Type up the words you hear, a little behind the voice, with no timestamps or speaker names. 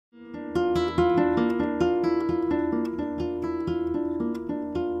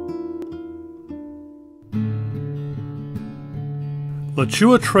The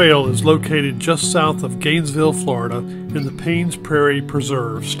Chua Trail is located just south of Gainesville, Florida, in the Paynes Prairie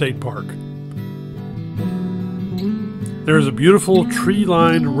Preserve State Park. There is a beautiful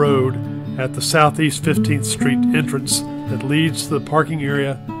tree-lined road at the Southeast 15th Street entrance that leads to the parking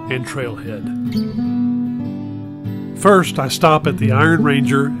area and trailhead. First, I stop at the Iron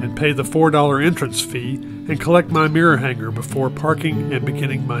Ranger and pay the $4 entrance fee and collect my mirror hanger before parking and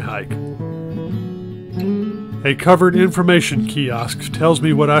beginning my hike. A covered information kiosk tells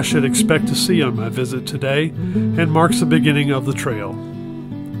me what I should expect to see on my visit today and marks the beginning of the trail.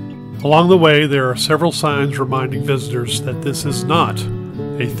 Along the way, there are several signs reminding visitors that this is not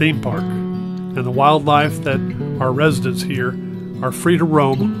a theme park, and the wildlife that are residents here are free to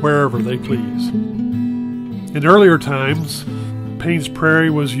roam wherever they please. In earlier times, Paynes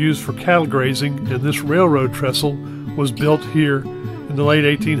Prairie was used for cattle grazing, and this railroad trestle was built here in the late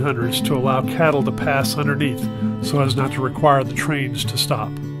 1800s to allow cattle to pass underneath so as not to require the trains to stop.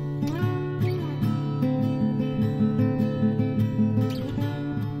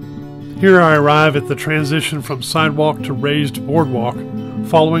 Here I arrive at the transition from sidewalk to raised boardwalk,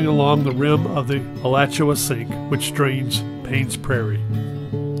 following along the rim of the Alachua Sink, which drains Paynes Prairie.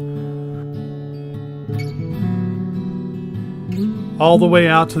 All the way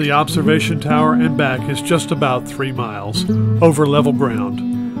out to the observation tower and back is just about 3 miles over level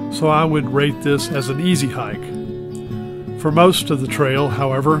ground, so I would rate this as an easy hike. For most of the trail,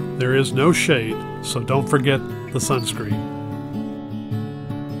 however, there is no shade, so don't forget the sunscreen.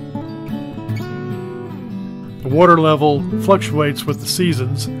 The water level fluctuates with the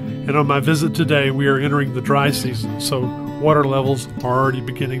seasons, and on my visit today we are entering the dry season, so water levels are already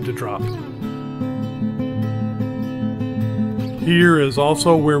beginning to drop. Here is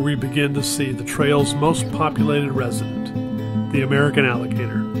also where we begin to see the trail's most populated resident, the American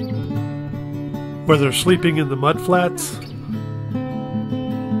alligator. Whether sleeping in the mudflats,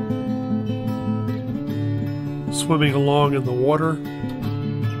 swimming along in the water,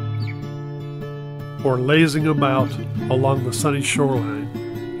 or lazing about along the sunny shoreline,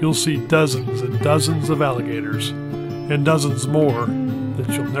 you'll see dozens and dozens of alligators, and dozens more that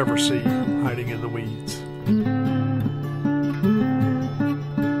you'll never see hiding in the weeds.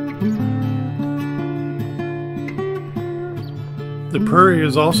 The prairie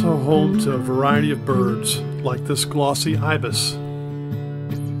is also home to a variety of birds, like this glossy ibis,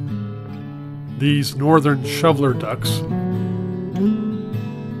 these northern shoveler ducks,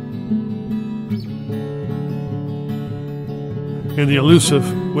 and the elusive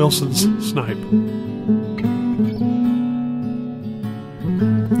Wilson's snipe.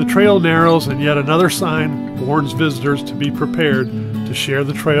 The trail narrows, and yet another sign warns visitors to be prepared to share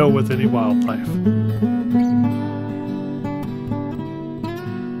the trail with any wildlife.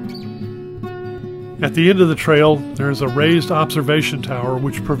 At the end of the trail, there is a raised observation tower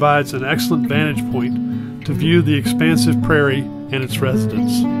which provides an excellent vantage point to view the expansive prairie and its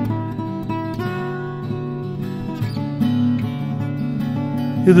residents.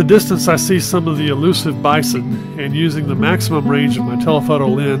 In the distance, I see some of the elusive bison, and using the maximum range of my telephoto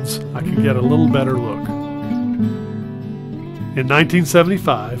lens, I can get a little better look. In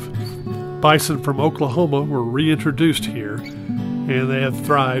 1975, bison from Oklahoma were reintroduced here, and they have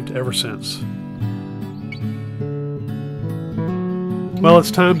thrived ever since. Well,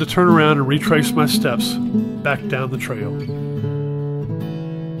 it's time to turn around and retrace my steps back down the trail.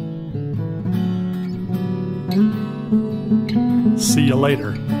 See you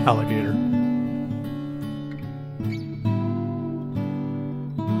later, alligator.